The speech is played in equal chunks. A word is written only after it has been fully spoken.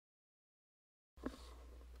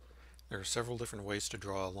There are several different ways to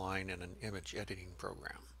draw a line in an image editing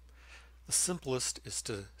program. The simplest is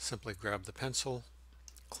to simply grab the pencil,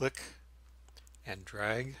 click, and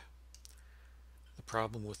drag. The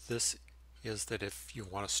problem with this is that if you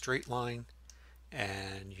want a straight line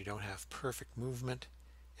and you don't have perfect movement,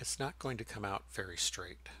 it's not going to come out very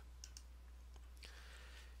straight.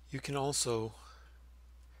 You can also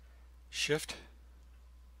shift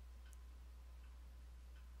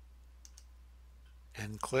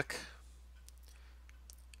and click,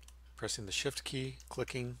 pressing the shift key,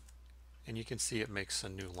 clicking, and you can see it makes a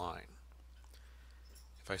new line.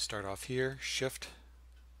 If I start off here, shift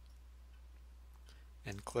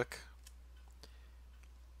and click,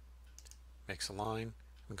 makes a line.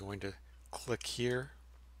 I'm going to click here,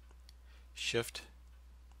 shift,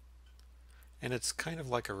 and it's kind of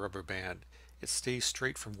like a rubber band. It stays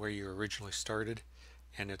straight from where you originally started,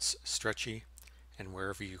 and it's stretchy, and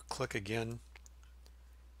wherever you click again,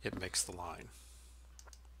 it makes the line.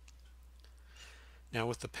 Now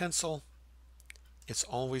with the pencil, it's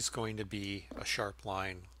always going to be a sharp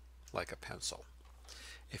line like a pencil.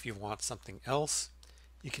 If you want something else,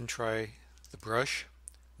 you can try the brush.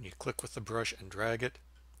 When you click with the brush and drag it,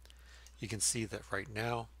 you can see that right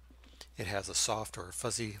now it has a soft or a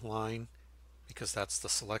fuzzy line because that's the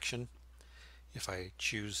selection. If I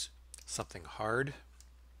choose something hard,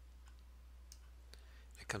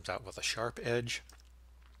 it comes out with a sharp edge.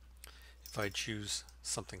 If I choose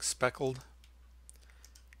something speckled,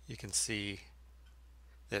 you can see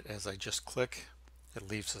that as I just click, it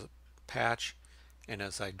leaves a patch, and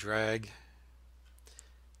as I drag,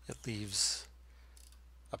 it leaves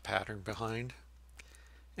a pattern behind.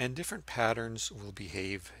 And different patterns will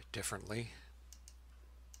behave differently.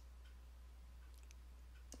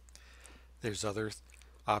 There's other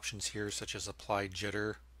options here such as apply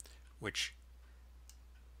jitter, which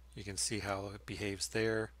you can see how it behaves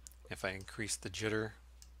there. If I increase the jitter,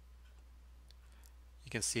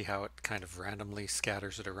 you can see how it kind of randomly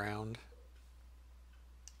scatters it around.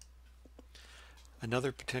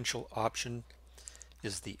 Another potential option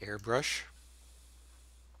is the airbrush.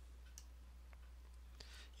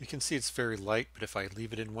 You can see it's very light, but if I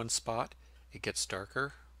leave it in one spot, it gets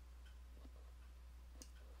darker.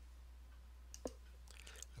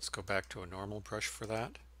 Let's go back to a normal brush for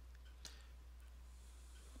that.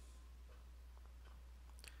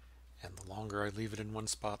 And the longer I leave it in one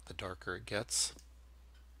spot, the darker it gets.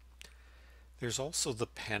 There's also the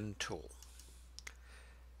pen tool.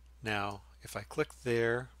 Now, if I click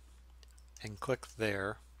there and click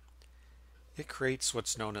there, it creates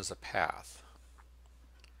what's known as a path.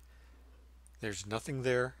 There's nothing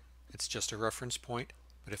there, it's just a reference point,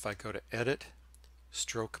 but if I go to Edit,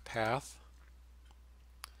 Stroke Path,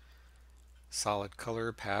 Solid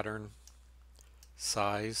Color, Pattern,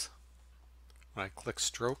 Size, when I click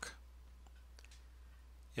Stroke,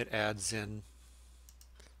 it adds in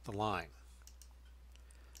the line.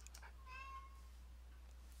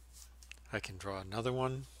 I can draw another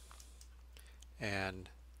one and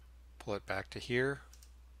pull it back to here.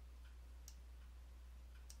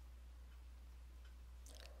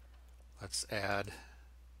 Let's add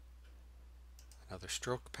another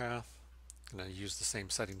stroke path. I'm going to use the same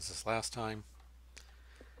settings as last time.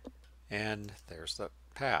 And there's the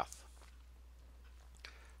path.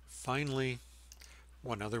 Finally,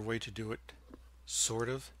 one other way to do it, sort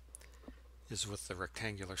of, is with the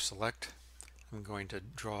rectangular select. I'm going to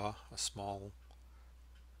draw a small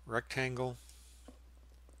rectangle,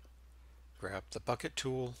 grab the bucket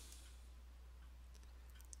tool,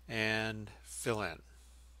 and fill in.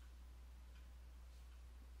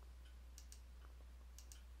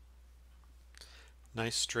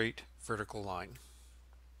 Nice straight vertical line.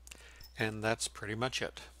 And that's pretty much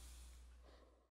it.